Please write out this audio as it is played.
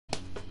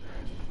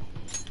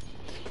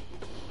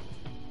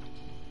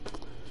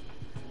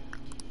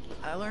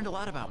I learned a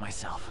lot about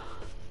myself.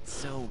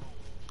 So,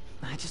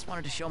 I just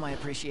wanted to show my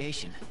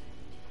appreciation.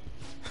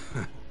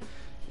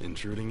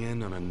 Intruding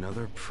in on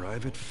another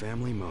private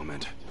family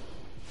moment.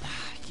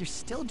 You're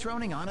still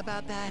droning on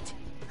about that?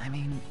 I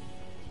mean,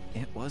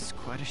 it was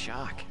quite a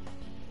shock.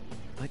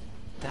 But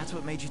that's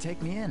what made you take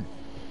me in,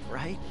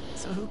 right?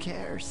 So who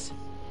cares?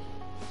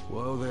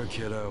 Whoa there,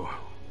 kiddo.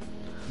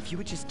 If you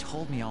had just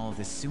told me all of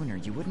this sooner,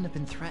 you wouldn't have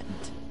been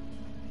threatened.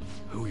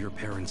 Who your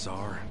parents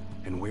are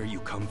and where you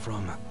come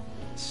from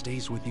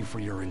stays with you for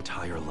your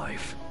entire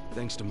life.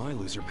 Thanks to my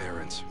loser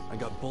parents, I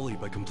got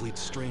bullied by complete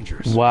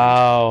strangers.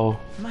 Wow.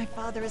 My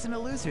father isn't a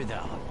loser,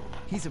 though.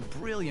 He's a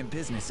brilliant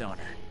business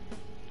owner.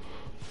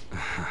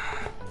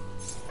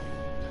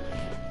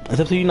 It's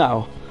up to you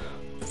now.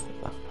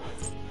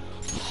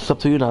 It's up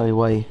to you now,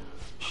 Wei.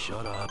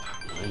 Shut up.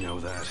 I know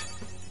that.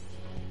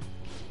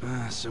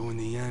 So in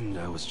the end,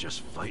 I was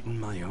just fighting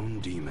my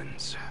own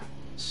demons.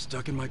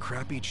 Stuck in my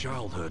crappy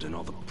childhood and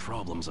all the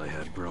problems I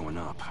had growing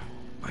up.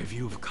 My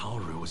view of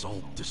Kaoru was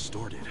all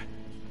distorted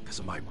because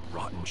of my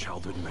rotten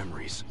childhood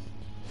memories.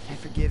 I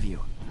forgive you.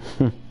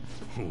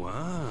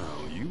 Wow,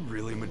 you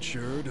really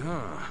matured,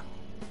 huh?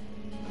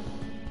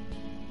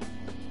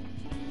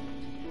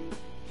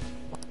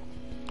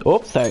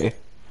 Oops, sorry.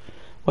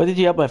 Why did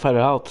you help my father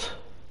out?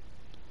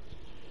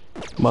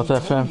 About You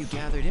that told me fence. you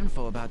gathered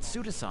info about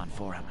Suda-san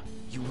for him.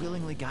 You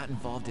willingly got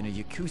involved in a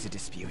Yakuza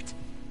dispute.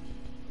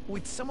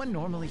 Would someone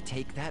normally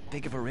take that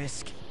big of a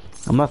risk?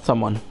 I'm not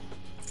someone.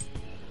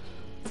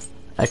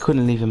 I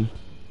couldn't leave him.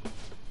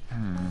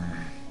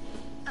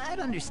 I'd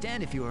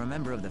understand if you were a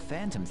member of the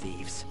Phantom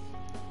Thieves.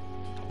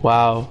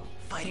 Wow.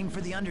 Fighting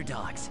for the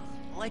underdogs.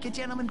 Like a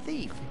gentleman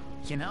thief.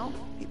 You know,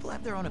 people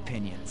have their own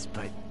opinions,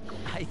 but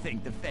I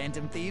think the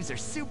Phantom Thieves are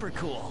super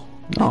cool.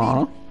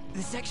 Aww.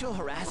 The sexual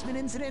harassment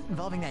incident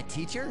involving that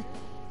teacher?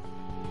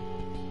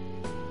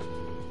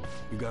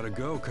 You gotta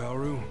go,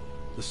 Kaoru.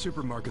 The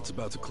supermarket's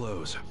about to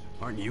close.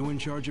 Aren't you in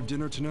charge of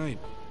dinner tonight?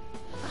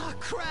 Oh,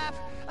 crap!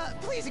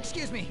 Please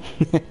excuse me.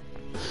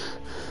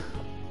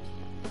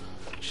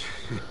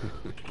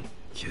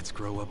 Kids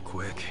grow up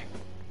quick.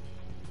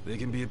 They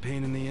can be a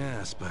pain in the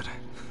ass, but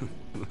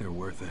they're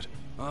worth it.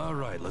 All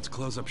right, let's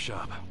close up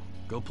shop.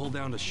 Go pull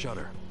down the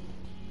shutter.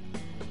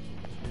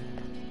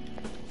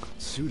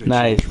 Suda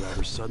Nice. changed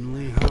rather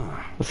suddenly,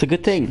 huh? That's a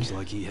good thing. Seems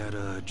like he had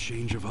a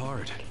change of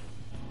heart.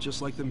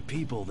 Just like them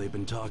people they've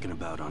been talking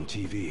about on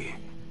TV.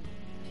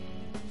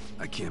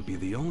 I can't be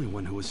the only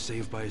one who was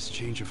saved by his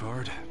change of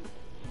heart.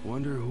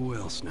 Wonder who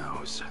else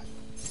knows.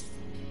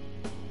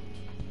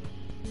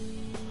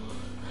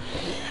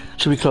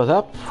 Should we close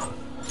up?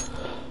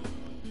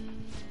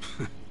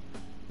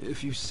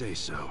 If you say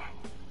so.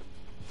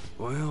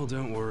 Well,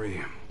 don't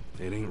worry.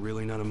 It ain't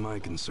really none of my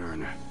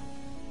concern.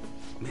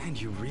 Man,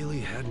 you really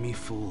had me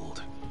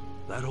fooled.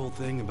 That whole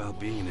thing about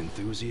being an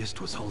enthusiast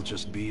was all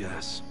just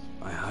BS.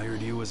 I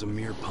hired you as a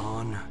mere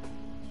pawn,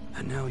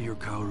 and now you're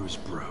Kaoru's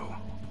bro.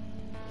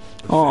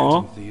 The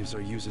Aww. Phantom Thieves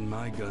are using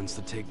my guns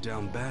to take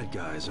down bad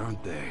guys,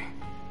 aren't they?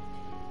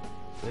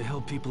 They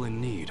help people in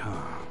need,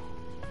 huh?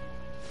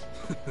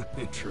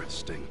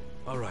 Interesting.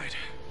 Alright.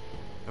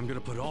 I'm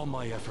gonna put all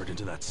my effort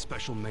into that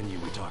special menu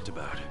we talked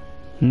about.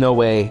 No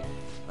way.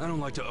 I don't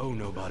like to owe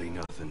nobody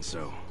nothing,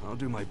 so I'll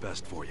do my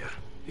best for you.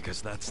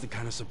 Because that's the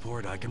kind of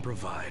support I can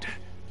provide.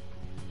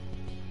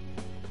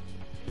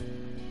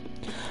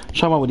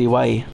 Show me what you weigh.